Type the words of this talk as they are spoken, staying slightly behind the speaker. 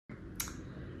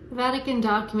The Vatican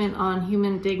document on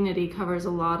human dignity covers a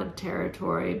lot of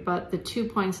territory, but the 2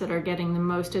 points that are getting the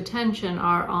most attention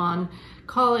are on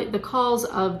the calls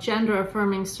of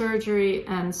gender-affirming surgery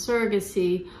and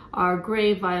surrogacy are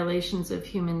grave violations of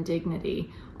human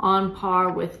dignity, on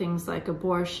par with things like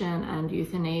abortion and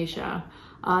euthanasia.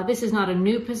 This is not a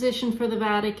new position for the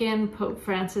Vatican. Pope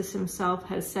Francis himself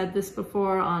has said this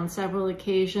before on several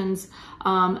occasions,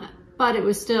 but it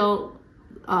was still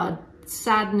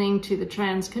saddening to the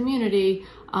trans community,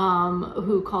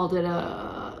 who called it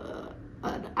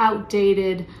an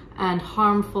outdated and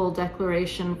harmful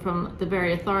declaration from the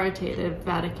very authoritative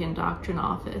Vatican Doctrine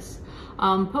Office.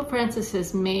 Pope Francis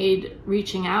has made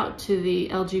reaching out to the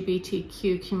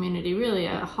LGBTQ community really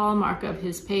a hallmark of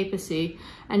his papacy,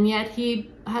 and yet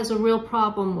he has a real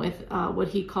problem with what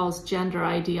he calls gender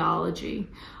ideology.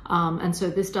 And so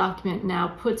this document now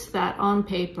puts that on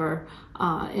paper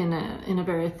in a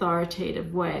very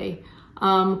authoritative way.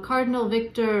 Cardinal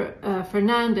Victor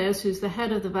Fernandez, who's the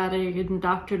head of the Vatican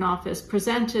Doctrine Office,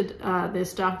 presented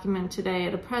this document today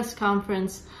at a press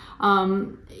conference.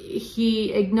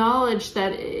 He acknowledged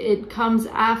that it comes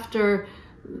after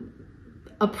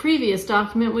a previous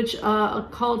document which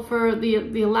called for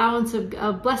the allowance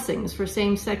of blessings for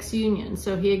same-sex unions.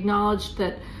 So he acknowledged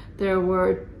that there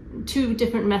were two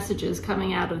different messages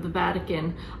coming out of the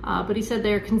Vatican, but he said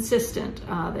they're consistent.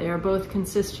 They are both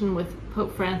consistent with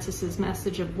Pope Francis's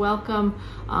message of welcome,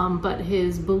 but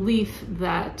his belief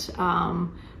that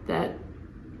that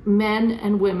men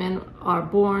and women are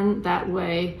born that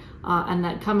way, and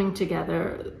that coming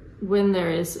together, when there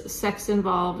is sex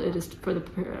involved, it is for the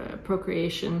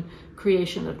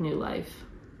creation of new life.